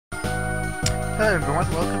Hello everyone,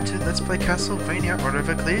 welcome to Let's Play Castlevania Order of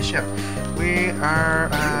Ecclesia. We are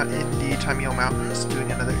in the Tamil Mountains,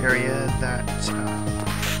 doing another area that,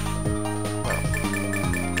 well,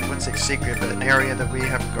 I wouldn't say secret, but an area that we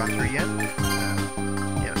haven't gone through yet.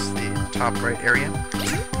 Yes, the top right area.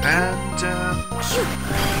 And,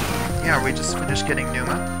 yeah, we just finished getting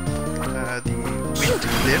Numa, the wind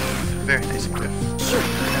glyph, very nice glyph.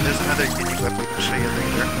 And there's another unique glyph we can show you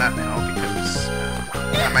later, not now, because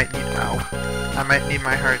I might need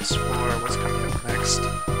my hearts for what's coming up next.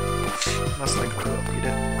 Most likely we'll need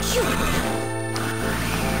it.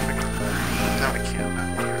 No, we can't, not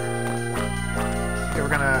here. Okay, we're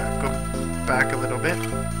gonna go back a little bit.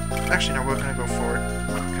 Actually, no, we're gonna go forward,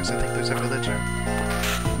 because I think there's a villager.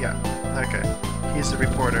 Yeah, okay. He's the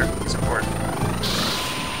reporter. It's important.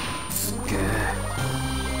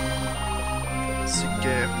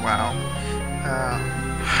 Wow.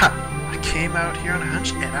 I came out here on a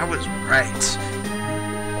hunch, and I was right.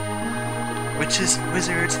 Witches,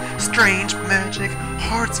 wizards, strange magic,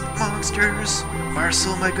 hearts, monsters.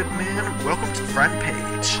 Marcel, my good man, welcome to the front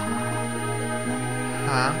page.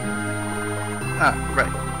 Huh? Ah,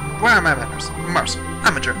 right. Where are my manners? Marcel,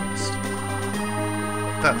 I'm a journalist.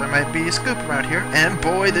 Thought there might be a scoop around here, and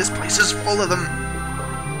boy, this place is full of them.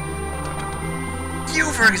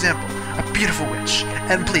 You, for example, a beautiful witch,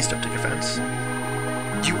 and please don't take offense.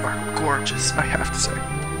 You are gorgeous, I have to say.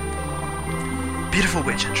 Beautiful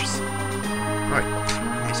witch enters. Alright,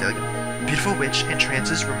 let me say that again. Beautiful witch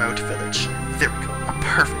entrances remote village. There we go, a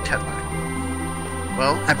perfect headline.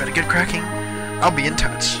 Well, I better get cracking. I'll be in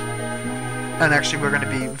touch. And actually, we're going to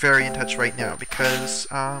be very in touch right now, because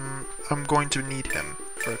I'm going to need him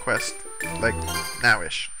for a quest, like,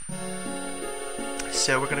 now-ish.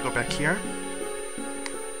 So we're going to go back here.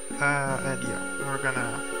 And yeah, we're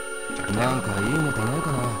gonna talk to him.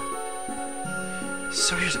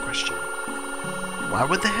 So here's a question. Why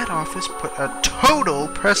would the head office put a total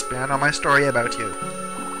press ban on my story about you?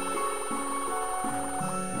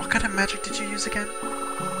 What kind of magic did you use again?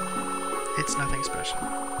 It's nothing special.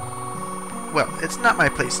 Well, it's not my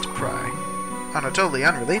place to pry. On a totally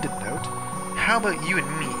unrelated note, how about you and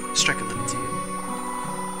me strike a little deal?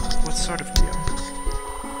 What sort of deal?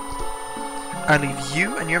 I leave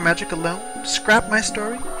you and your magic alone, scrap my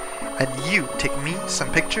story, and you take me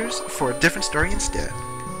some pictures for a different story instead.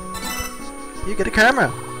 You get a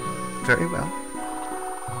camera. Very well.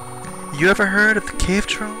 You ever heard of the cave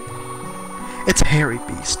troll? It's a hairy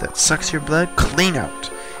beast that sucks your blood clean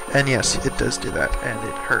out. And yes, it does do that, and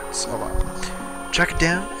it hurts a lot. Track it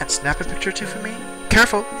down and snap a picture or two for me?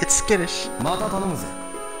 Careful, it's skittish.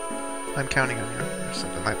 I'm counting on you, or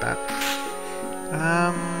something like that.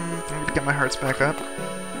 I'm gonna get my hearts back up.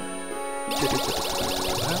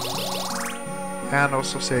 And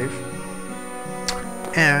also save.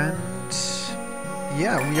 And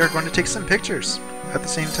yeah, we are going to take some pictures at the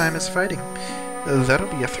same time as fighting. That'll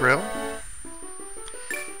be a thrill.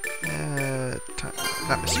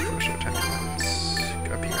 Not Mr. Crochet, time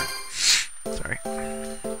go up here. Sorry.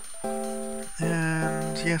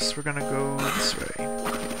 And yes, we're gonna go this way.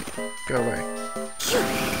 Go away.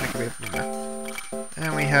 Make way of Numa.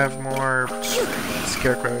 And we have more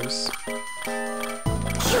scarecrows.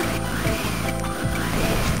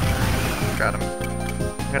 Got him.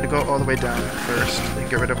 I'm gonna go all the way down first and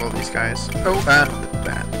get rid of all these guys. Oh, and the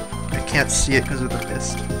bat. I can't see it because of the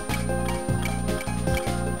mist.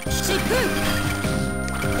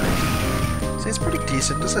 See, it's pretty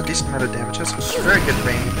decent. Does a decent amount of damage. Has very good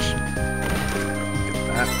range. Get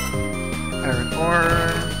that. Iron ore.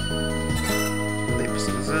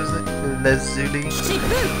 Lazuli. Rid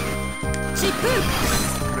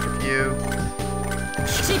of you. I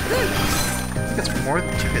think it's more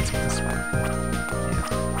than 2 hits with this one.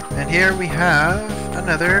 Yeah. And here we have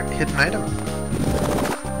another hidden item.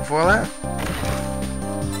 Voila!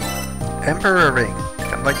 Emperor ring.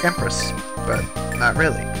 Kind of like Empress, but not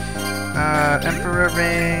really. Emperor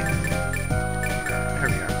ring. Here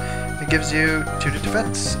we go. It gives you 2 to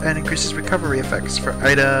defense and increases recovery effects for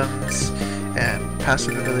items and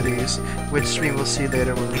passive abilities, which we will see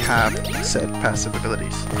later when we have said passive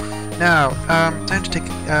abilities. Now, time to take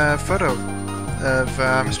a photo of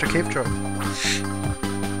Mr. Cave Troll.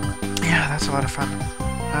 Yeah, that's a lot of fun.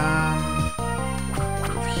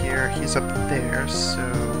 Over here, he's up there, so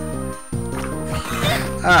over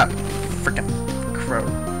here. Ah, frickin' crow.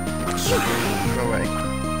 Go away.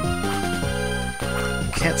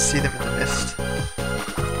 Can't see them in the mist.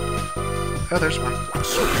 Oh, there's one.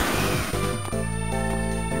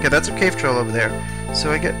 Okay, that's a cave troll over there. So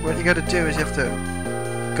what you gotta do is you have to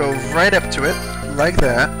go right up to it, like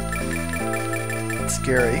that. It's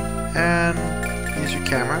scary. And use your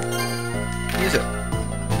camera. Use it.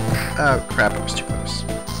 Oh crap, I was too close.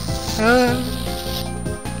 Try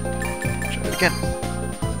it again.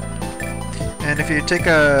 And if you take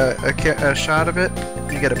a shot of it,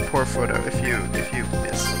 you get a poor photo if you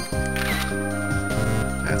miss.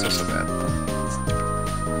 That's also bad.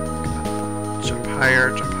 Jump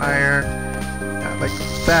higher, jump higher. Like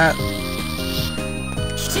that.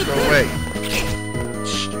 Go away.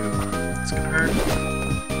 Shoot. It's gonna hurt.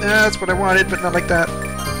 That's what I wanted, but not like that.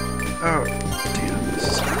 Oh, damn. This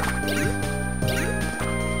is hard.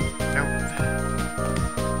 Nope.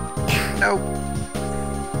 Nope.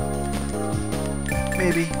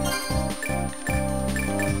 Maybe.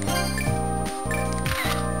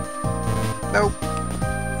 Nope.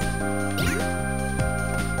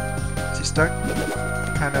 Is he stuck?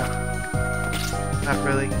 Kinda. Not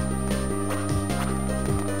really.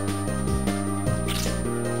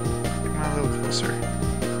 Come on, a little closer.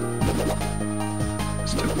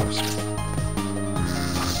 Still closer.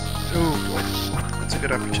 Oh boy. That's a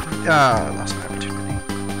good opportunity. Ah, I lost my opportunity.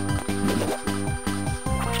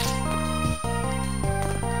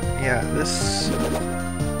 Yeah, this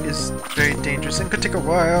is very dangerous and could take a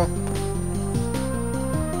while.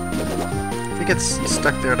 If it gets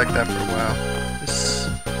stuck there like that for a while, this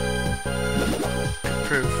could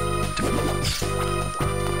prove difficult.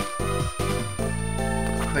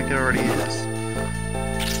 Like it already is.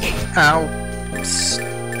 Ow!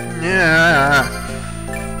 Yeah!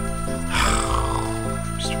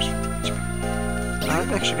 I'm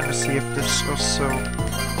actually going to see if this also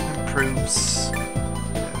improves.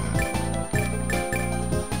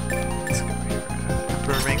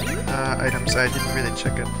 Items, I didn't really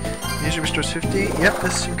check it. Usually restores 50. Yep,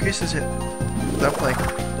 this increases it. Lovely.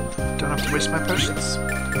 Don't have to waste my potions.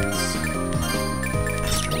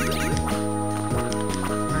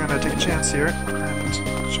 We're gonna take a chance here and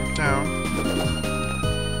jump down.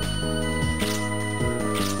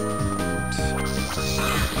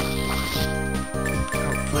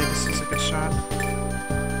 Hopefully this is a good shot.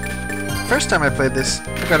 First time I played this,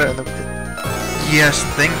 I got it. Yes,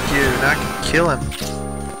 thank you. Now I can kill him.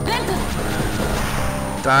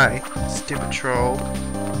 Die, stupid troll.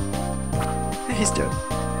 He's dead.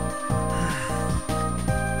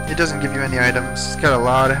 It doesn't give you any items. He's got a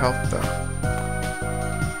lot of health though.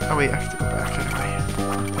 Oh wait, I have to go back anyway.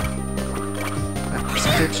 That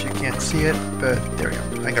percentage, you can't see it, but there we go.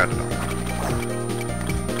 I got it all.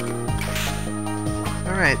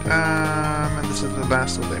 Alright, and this is the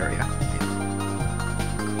last little area.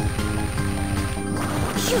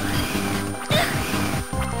 Yeah.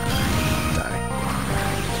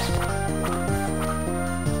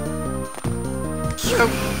 Oh.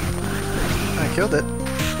 I killed it.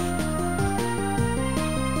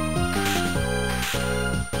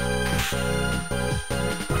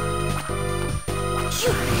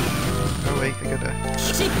 Oh wait, I gotta...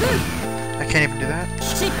 I can't even do that.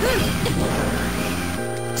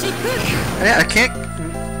 Yeah, I can't...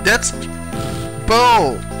 That's...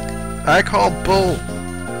 Bull! I call bull!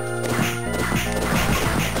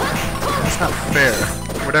 That's not fair.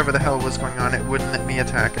 Whatever the hell was going on, it wouldn't let me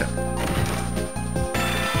attack it.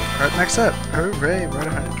 Alright, next up. Hooray, we're at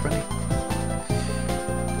 120.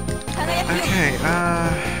 Okay,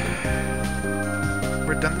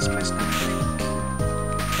 we're done this place now, I think.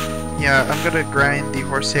 Yeah, I'm gonna grind the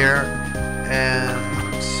horsehair, and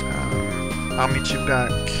I'll meet you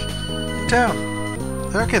back in town.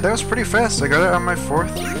 Okay, that was pretty fast. I got it on my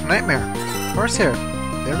 4th nightmare. Horsehair.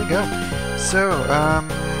 There we go. So,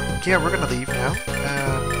 yeah, we're gonna leave now.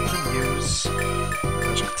 We can use a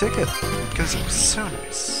magical ticket, because it was so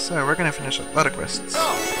nice. So, we're gonna finish a lot of quests.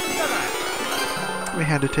 We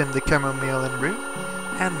handed him the chamomile and root,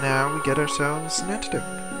 and now we get ourselves an antidote.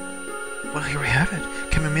 Well, here we have it.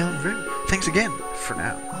 Chamomile and root. Thanks again, for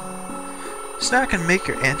now. So now I can make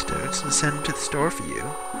your antidotes and send them to the store for you.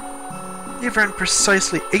 You've earned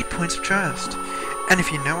precisely 8 points of trust. And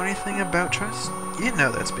if you know anything about trust, you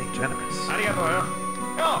know that's being generous.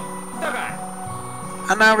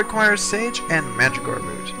 I now require Sage and Mandragora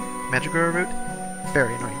root. Mandragora root?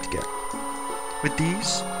 Very annoying to get. With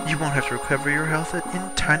these, you won't have to recover your health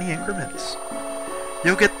in tiny increments.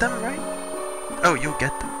 You'll get them, right? Oh, you'll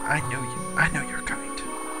get them. I know you. I know you're kind.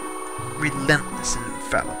 Relentless and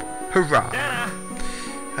infallible. Hurrah!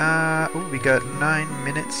 Oh, we got 9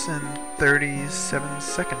 minutes and 37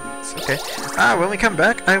 seconds. Okay. When we come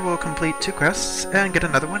back, I will complete 2 quests and get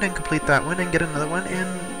another one and complete that one and get another one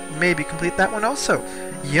and maybe complete that one also.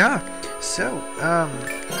 Yeah. So,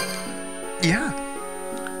 yeah.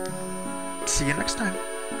 See you next time.